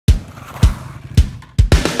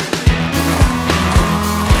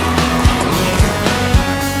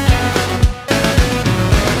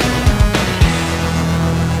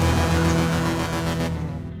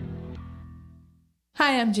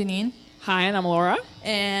Hi, I'm Janine. Hi, and I'm Laura.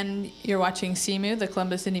 And you're watching CIMU, the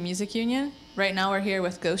Columbus Indie Music Union. Right now we're here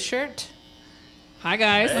with Ghost Shirt. Hi,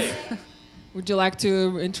 guys. Hey. Would you like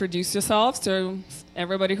to introduce yourselves to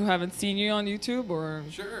everybody who haven't seen you on YouTube? Or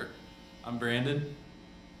Sure. I'm Brandon.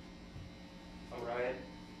 I'm Ryan.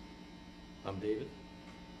 I'm David.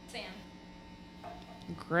 Sam.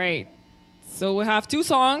 Great. So we have 2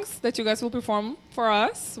 songs that you guys will perform for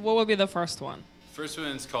us. What will be the first one? First one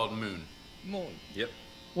is called Moon. Moon. Yep.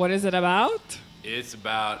 What is it about? It's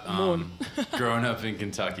about Moon. growing up in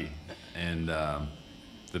Kentucky and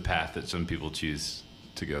the path that some people choose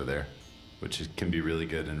to go there, which can be really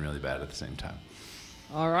good and really bad at the same time.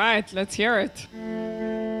 All right, let's hear it.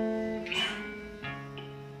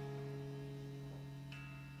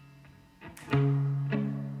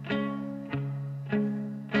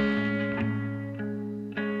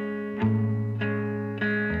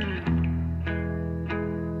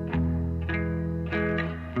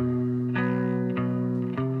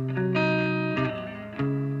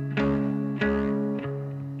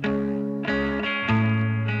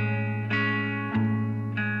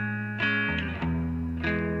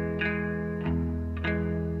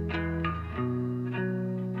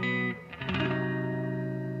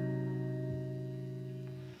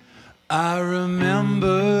 I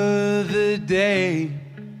remember the day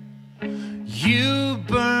you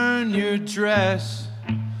burned your dress.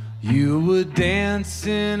 You were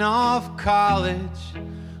dancing off college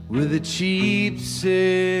with a cheap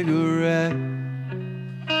cigarette.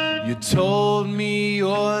 You told me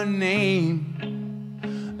your name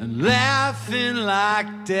and laughing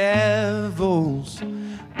like devils,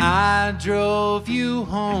 I drove you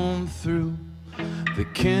home through the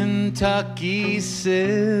Kentucky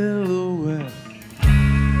silhouette.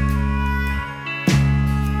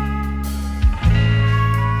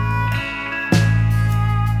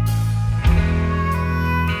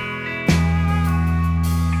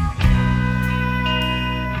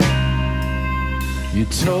 You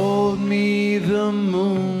told me the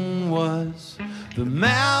moon was the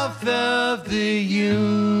mouth of the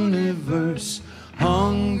universe,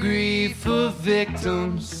 hungry for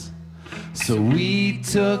victims. So we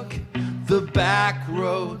took the back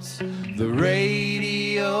roads. The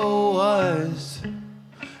radio was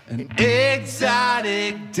an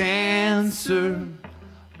exotic dancer,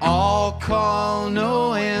 all call,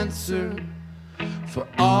 no answer. For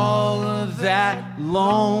all of that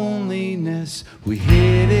loneliness, we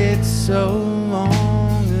hid it so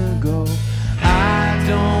long ago. I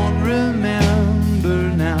don't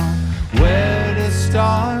remember now where to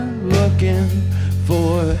start looking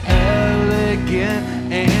for elegant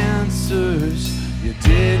answers. You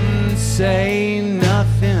didn't say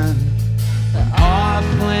nothing. Our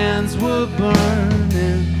plans were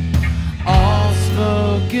burning, all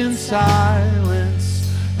smoke and silence,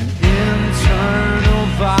 an internal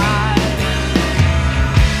violence.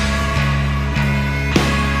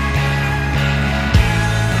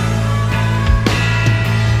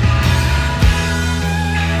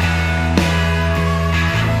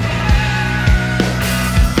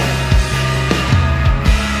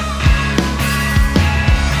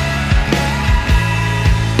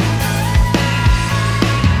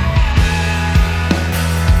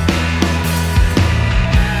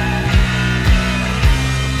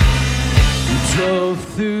 Drove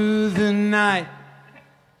through the night.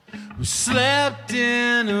 We slept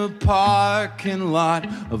in a parking lot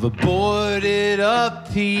of a boarded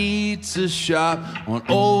up pizza shop on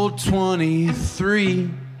Old 23.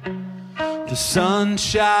 The sun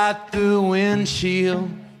shot the windshield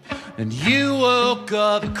and you woke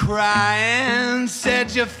up crying.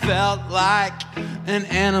 Said you felt like an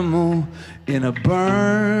animal in a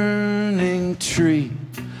burning tree.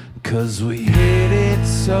 'Cause we hid it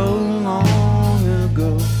so long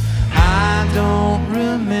ago. I don't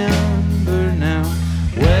remember now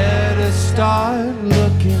where to start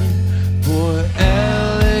looking for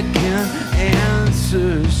elegant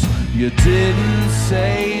answers. You didn't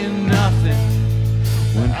say nothing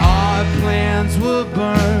when our plans were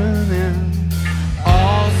burning,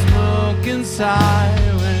 all smoke and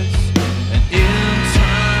silence, an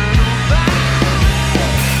internal violence.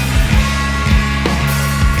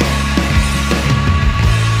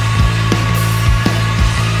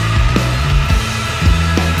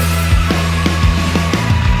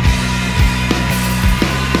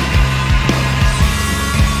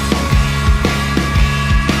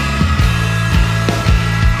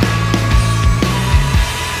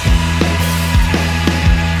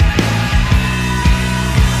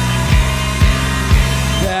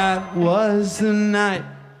 Was the night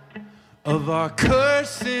of our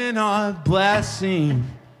curse and our blessing.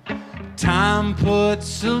 Time put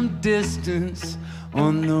some distance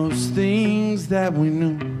on those things that we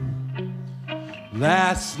knew.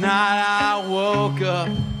 Last night I woke up,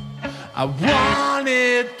 I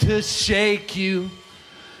wanted to shake you.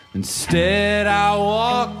 Instead I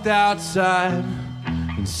walked outside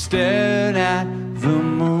and stared at the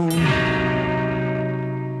moon.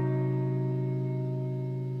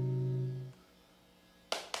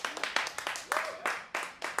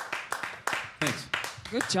 Thanks.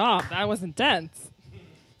 Good job. That was intense.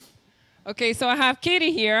 Okay, so I have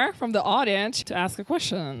Katie here from the audience to ask a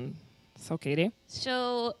question. So, Katie.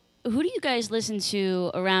 So, who do you guys listen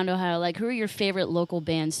to around Ohio? Like, who are your favorite local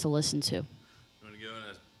bands to listen to? You want to go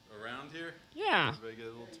around here? Yeah. Everybody get a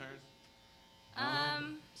little turn?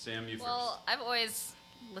 Sam, you Well, I've always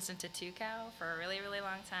listened to Two Cow for a really, really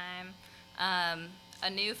long time. A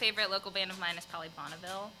new favorite local band of mine is probably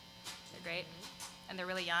Bonneville. They're great, and they're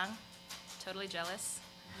really young. Totally jealous.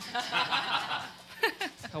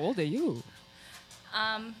 How old are you?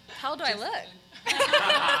 How old do I look?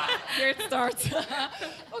 Here it starts.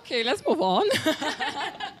 Okay, let's move on.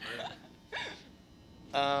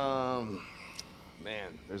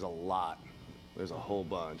 Man, there's a lot. There's a whole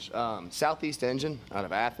bunch. Southeast Engine out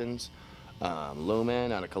of Athens,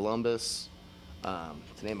 Lowman out of Columbus, to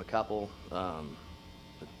name a couple.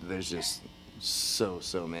 There's just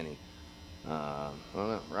so many. I don't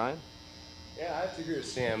know, Ryan? Yeah, I have to agree with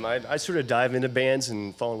Sam. I sort of dive into bands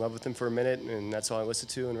and fall in love with them for a minute, and that's all I listen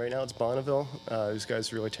to. And right now it's Bonneville. These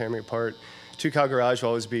guys really tear me apart. Two Cow Garage will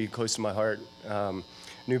always be close to my heart.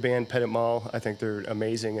 New band, Pettit Mall. I think they're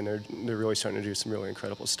amazing, and they're really starting to do some really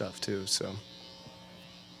incredible stuff too. So,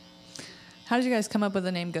 How did you guys come up with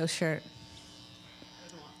the name Ghost Shirt?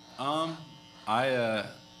 I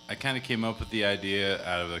kind of came up with the idea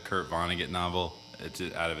out of a Kurt Vonnegut novel. It's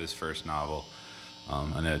out of his first novel.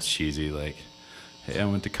 I know it's cheesy, like, hey, I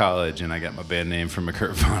went to college and I got my band name from a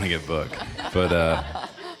Kurt Vonnegut book.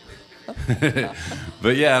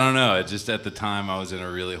 But yeah, I don't know. It just, at the time, I was in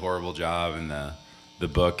a really horrible job, and the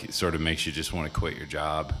book sort of makes you just want to quit your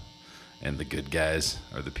job. And the good guys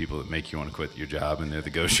are the people that make you want to quit your job, and they're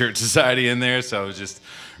the Ghost Shirt Society in there. So I was just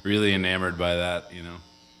really enamored by that, you know.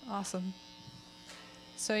 Awesome.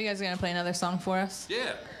 So you guys are going to play another song for us?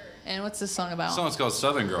 Yeah. And what's this song about? The song's called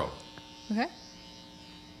Southern Girl. Okay.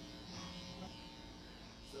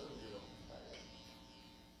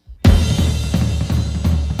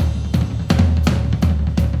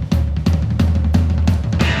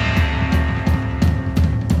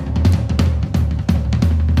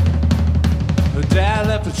 Her dad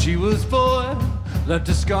left when she was 4, left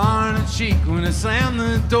a scar on her cheek when I slammed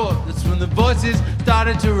the door. That's when the voices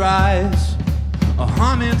started to rise. A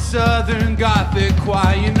humming Southern Gothic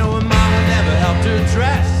choir. You know her mama never helped her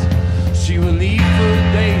dress. She would leave for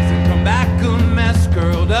days and come back a mess,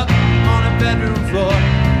 curled up on a bedroom floor,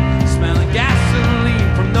 smelling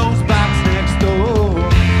gasoline from those bikes next door.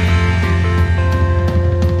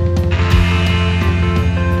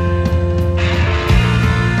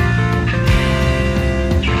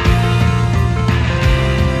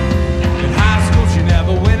 In high school she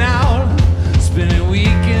never went out, spending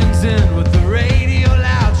weekends in with the radio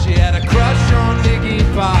loud. She had a crush on Iggy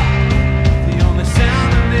Pop, the only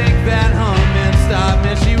sound to make that humming stop.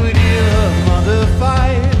 And she would hear her mother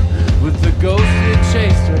fight with the ghost that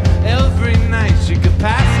chased her every night. She could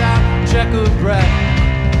pass out, check her breath,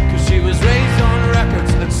 'cause she was raised on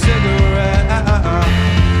records and cigarettes.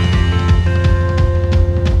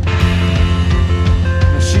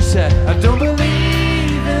 She said, I don't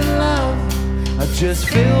believe in love, I just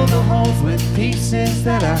fill the holes with pieces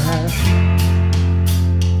that I have.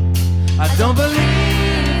 I don't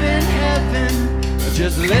believe in heaven, I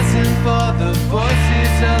just listen for the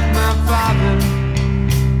voices of my father.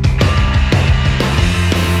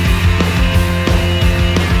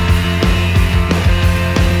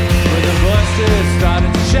 When the voices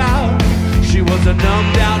started to shout, she was a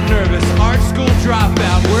numbed out, nervous art school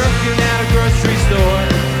dropout, working at a grocery store.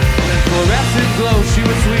 In fluorescent glow, she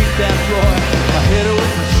would sweep that floor. I hit her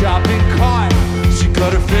with a shopping cart, she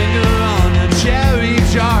cut her finger on a cherry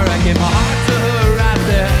jar. I gave my heart to her right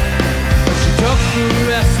there, but she took the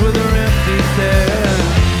rest with her empty stare.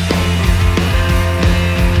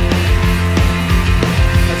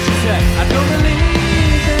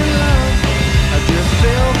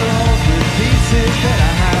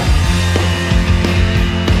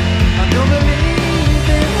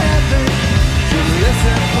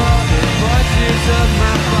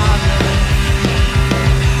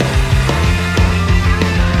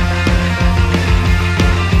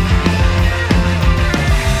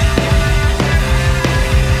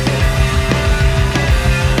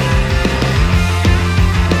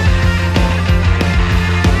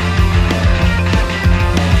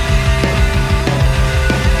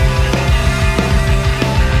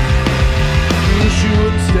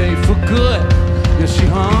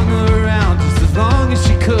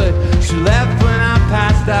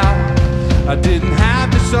 have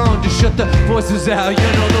this on, just shut the voices out. You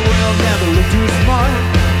know the world never looked too smart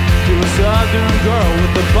to a southern girl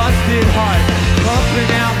with a busted heart,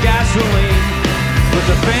 pumping out gasoline with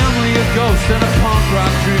a family of ghosts and a punk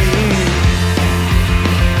rock dream.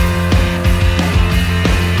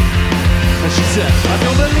 And she said, I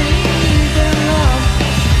don't believe in love,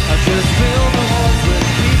 I just fill the holes with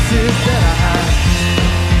pieces that I have.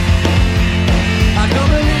 I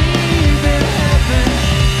don't believe in heaven,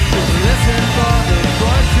 just listen for the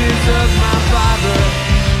voices of my father.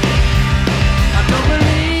 I don't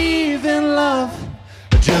believe in love,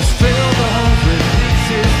 I just fill the holes with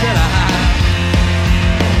pieces that I have.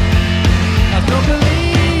 I don't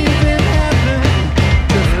believe in heaven,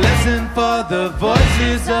 just listen for the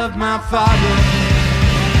voices of my father.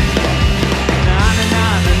 Na na na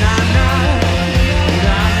na na na.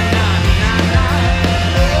 Na na na na na.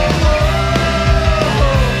 Oh, oh,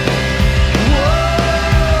 oh, oh,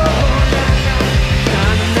 na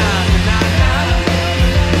na na na na.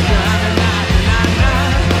 Na na na na na.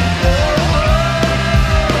 Oh, oh,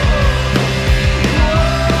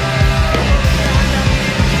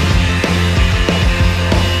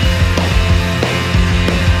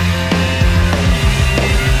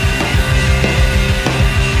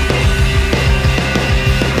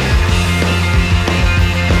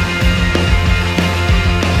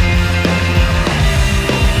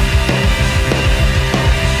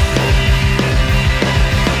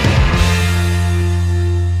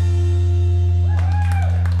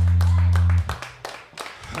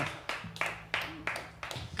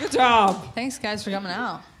 Good job. Thanks, guys, for coming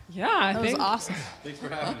out. Yeah, I That was think. awesome. Thanks for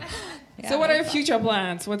having me. Yeah, So, what that are your was future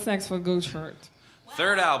plans? What's next for Ghost Shirt?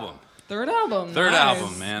 Third album. Third album. Third nice.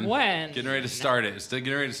 album, man. When? Getting ready to start it. Still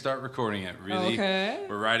getting ready to start recording it. Really. Okay.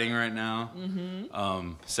 We're writing right now.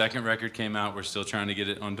 Second record came out. We're still trying to get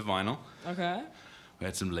it onto vinyl. Okay. We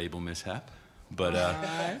had some label mishap, but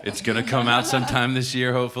it's gonna come out sometime this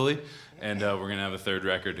year, hopefully. And we're gonna have a third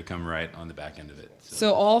record to come right on the back end of it.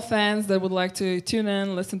 So, all fans that would like to tune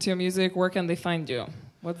in, listen to your music, where can they find you?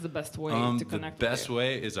 What's the best way to connect The with best you?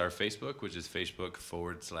 way is our Facebook, which is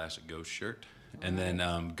Facebook.com/Ghost Shirt, and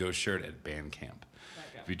then Ghost Shirt at Bandcamp.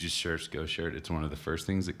 If you just search Ghost Shirt, it's one of the first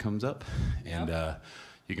things that comes up, and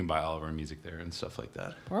you can buy all of our music there and stuff like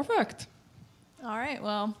that. Perfect. All right.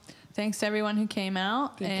 Well, thanks to everyone who came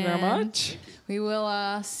out. Thank you very and much. We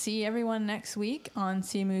will see everyone next week on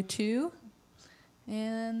CIMU 2.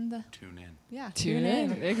 And Tune in. yeah, Tune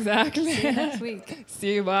in. Exactly. See you next week.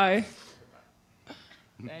 See you. Bye.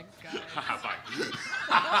 Thanks, guys.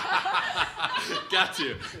 Got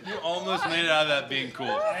you. You almost made it out of that being cool.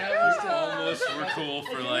 You almost were cool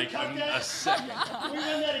for like a second. We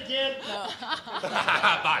win that again.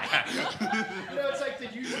 Bye. You know, it's like the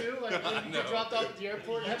U2, like when you get dropped off at the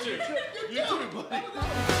airport. You too,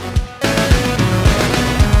 buddy.